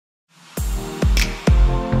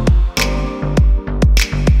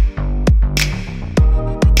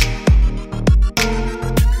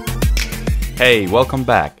Hey, welcome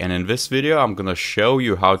back, and in this video I'm gonna show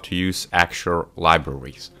you how to use Axure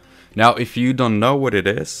libraries. Now, if you don't know what it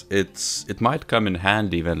is, it might come in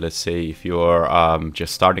handy when, let's say, if you're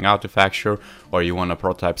just starting out with Axure, or you want to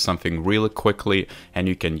prototype something really quickly and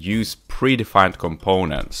you can use predefined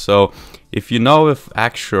components. So if you know with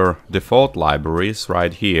Axure default libraries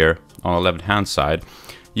right here on the left hand side,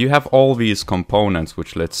 you have all these components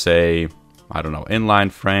which, let's say, I don't know,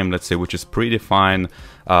 inline frame, let's say, which is predefined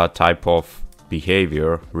type of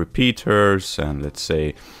behavior, repeaters, and let's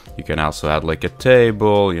say you can also add like a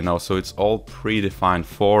table, you know, so it's all predefined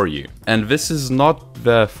for you. And this is not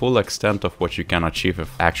the full extent of what you can achieve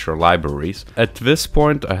with Axure libraries. At this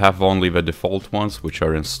point I have only the default ones which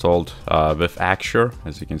are installed with Axure.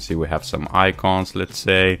 As you can see, we have some icons, let's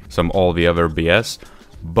say, all the other BS.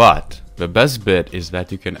 But the best bit is that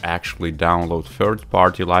you can actually download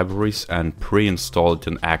third-party libraries and pre-install it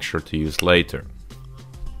in Axure to use later.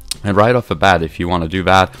 And right off the bat, if you want to do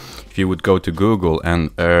that, if you would go to Google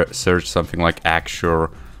and search something like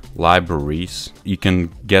Axure libraries, you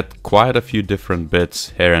can get quite a few different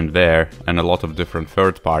bits here and there, and a lot of different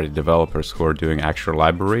third-party developers who are doing Axure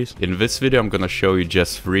libraries. In this video, I'm going to show you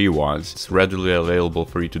just free ones. It's readily available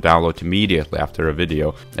for you to download immediately after a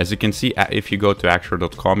video. As you can see, if you go to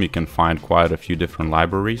axure.com, you can find quite a few different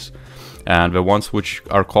libraries. And the ones which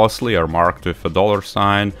are costly are marked with a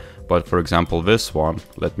 $sign. But for example, this one,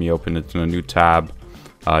 let me open it in a new tab.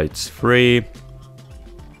 It's free.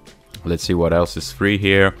 Let's see what else is free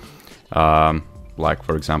here. Like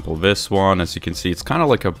for example, this one, as you can see, it's kind of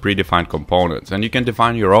like a predefined component, and you can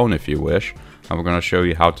define your own if you wish. I'm going to show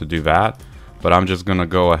you how to do that, but I'm just going to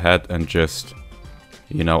go ahead and just,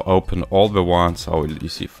 you know, open all the ones. Oh, you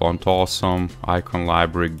see font awesome, icon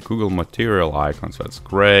library, Google material icons, that's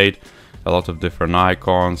great. A lot of different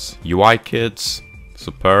icons, UI kits,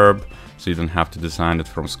 superb, so you don't have to design it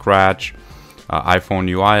from scratch. iPhone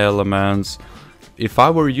UI elements. If I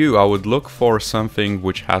were you, I would look for something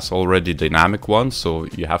which has already dynamic ones, so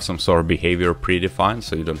you have some sort of behavior predefined,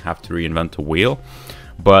 so you don't have to reinvent the wheel.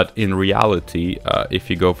 But in reality, if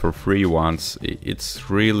you go for free ones, it's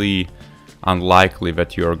really unlikely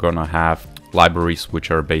that you're gonna have libraries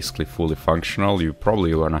which are basically fully functional. You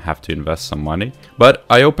probably gonna have to invest some money. But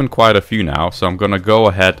I opened quite a few now, so I'm gonna go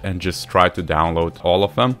ahead and just try to download all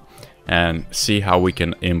of them and see how we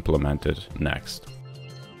can implement it next.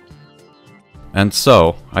 And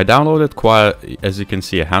so I downloaded quite, as you can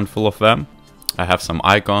see, a handful of them. I have some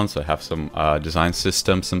icons, I have some design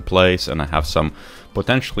systems in place, and I have some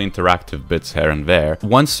potentially interactive bits here and there.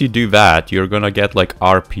 Once you do that, you're gonna get like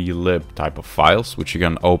RP-lib type of files, which you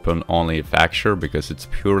can open only with Axure, because it's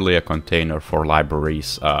purely a container for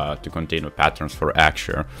libraries to contain the patterns for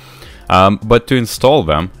Axure. But to install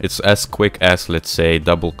them, it's as quick as, let's say,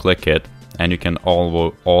 double-click it, and you can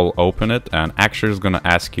all open it, and Axure is gonna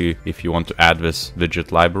ask you if you want to add this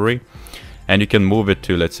widget library. And you can move it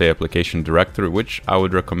to, let's say, application directory, which I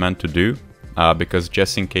would recommend to do, because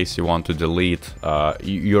just in case you want to delete,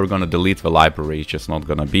 you're going to delete the library, it's just not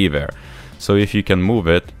going to be there. So if you can move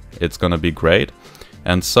it, it's going to be great.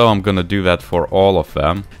 And so I'm going to do that for all of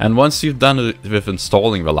them. And once you've done it with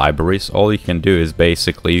installing the libraries, all you can do is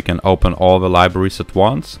basically you can open all the libraries at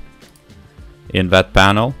once in that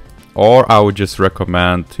panel, or I would just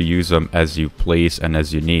recommend to use them as you please and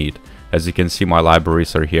as you need. As you can see, my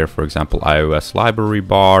libraries are here, for example, iOS library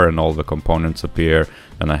bar, and all the components appear,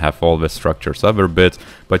 and I have all the structures, other bits,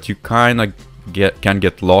 but you kind of can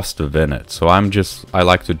get lost within it. So I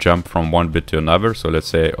like to jump from one bit to another. So let's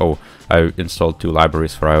say, oh, I installed 2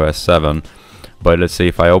 libraries for iOS 7, but let's say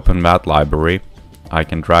if I open that library, I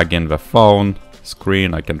can drag in the phone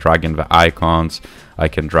screen, I can drag in the icons, I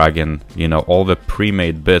can drag in, you know, all the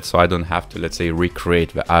pre-made bits, so I don't have to, let's say,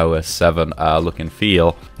 recreate the iOS 7 look and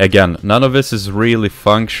feel. Again, none of this is really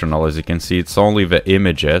functional. As you can see, it's only the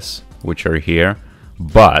images which are here,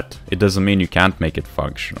 but it doesn't mean you can't make it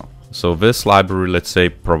functional. So this library, let's say,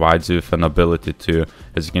 provides you with an ability to,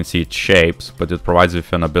 as you can see, it shapes, but it provides you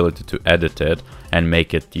with an ability to edit it and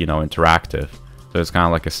make it, you know, interactive. So it's kind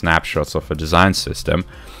of like a snapshot of a design system.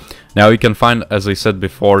 Now you can find, as I said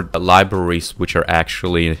before, libraries which are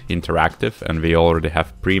actually interactive, and we already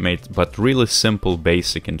have pre-made but really simple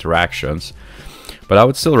basic interactions. But I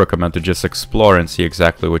would still recommend to just explore and see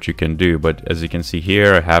exactly what you can do. But as you can see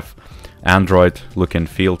here, I have Android look and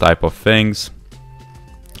feel type of things.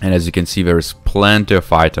 And as you can see, there's plenty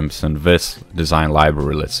of items in this design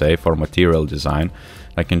library, let's say, for material design.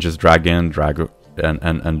 I can just drag in, drag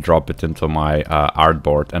and drop it into my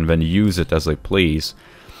artboard, and then use it as I please.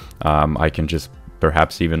 I can just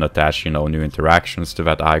perhaps even attach, you know, new interactions to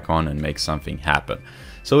that icon and make something happen.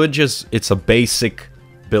 So it's a basic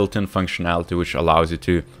built-in functionality which allows you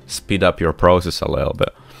to speed up your process a little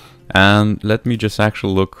bit. And let me just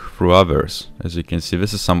actually look through others. As you can see,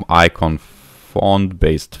 this is some icon font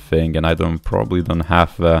based thing, and I probably don't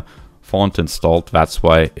have the font installed, that's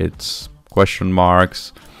why it's question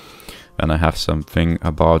marks. And I have something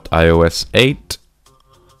about iOS 8.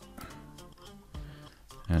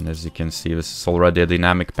 And as you can see, this is already a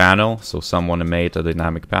dynamic panel, so someone made a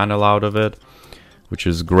dynamic panel out of it, which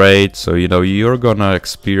is great. So you know, you're gonna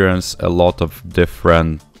experience a lot of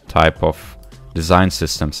different type of design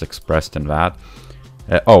systems expressed in that.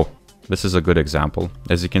 Oh, this is a good example.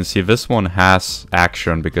 As you can see, this one has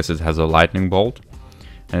action because it has a lightning bolt.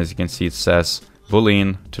 And as you can see, it says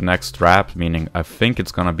boolean to next wrap, meaning I think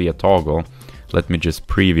it's gonna be a toggle. Let me just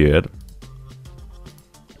preview it.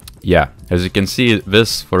 Yeah, as you can see,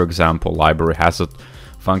 this, for example, library has a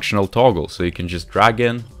functional toggle. So you can just drag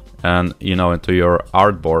in and, you know, into your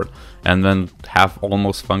artboard and then have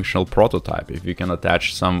almost functional prototype. If you can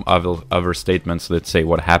attach some other statements that say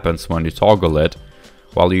what happens when you toggle it,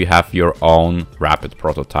 while you have your own rapid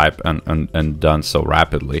prototype and done so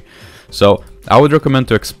rapidly. So I would recommend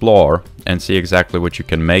to explore and see exactly what you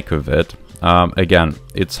can make of it. Again,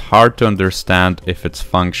 it's hard to understand if it's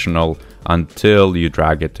functional until you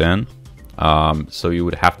drag it in. So you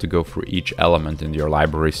would have to go through each element in your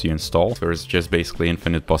libraries you install. There's just basically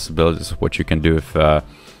infinite possibilities of what you can do with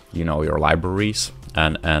you know, your libraries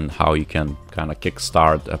and how you can kind of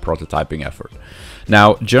kickstart a prototyping effort.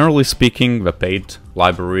 Now, generally speaking, the paid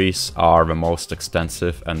libraries are the most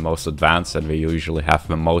extensive and most advanced, and they usually have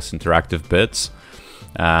the most interactive bits.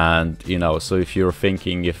 And you know, so if you're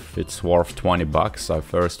thinking if it's worth 20 bucks, I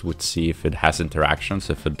first would see if it has interactions.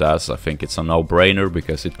 If it does, I think it's a no-brainer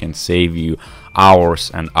because it can save you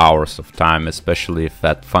hours and hours of time, especially if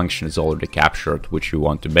that function is already captured which you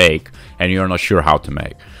want to make and you're not sure how to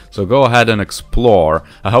make. So go ahead and explore.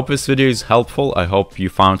 I hope this video is helpful. I hope you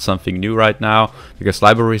found something new right now, because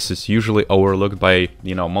libraries is usually overlooked by,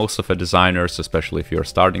 you know, most of the designers, especially if you're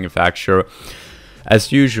starting with Axure.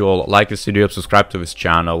 As usual, like this video, subscribe to this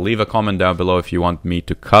channel, leave a comment down below if you want me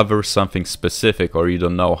to cover something specific or you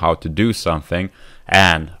don't know how to do something,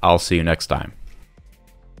 and I'll see you next time.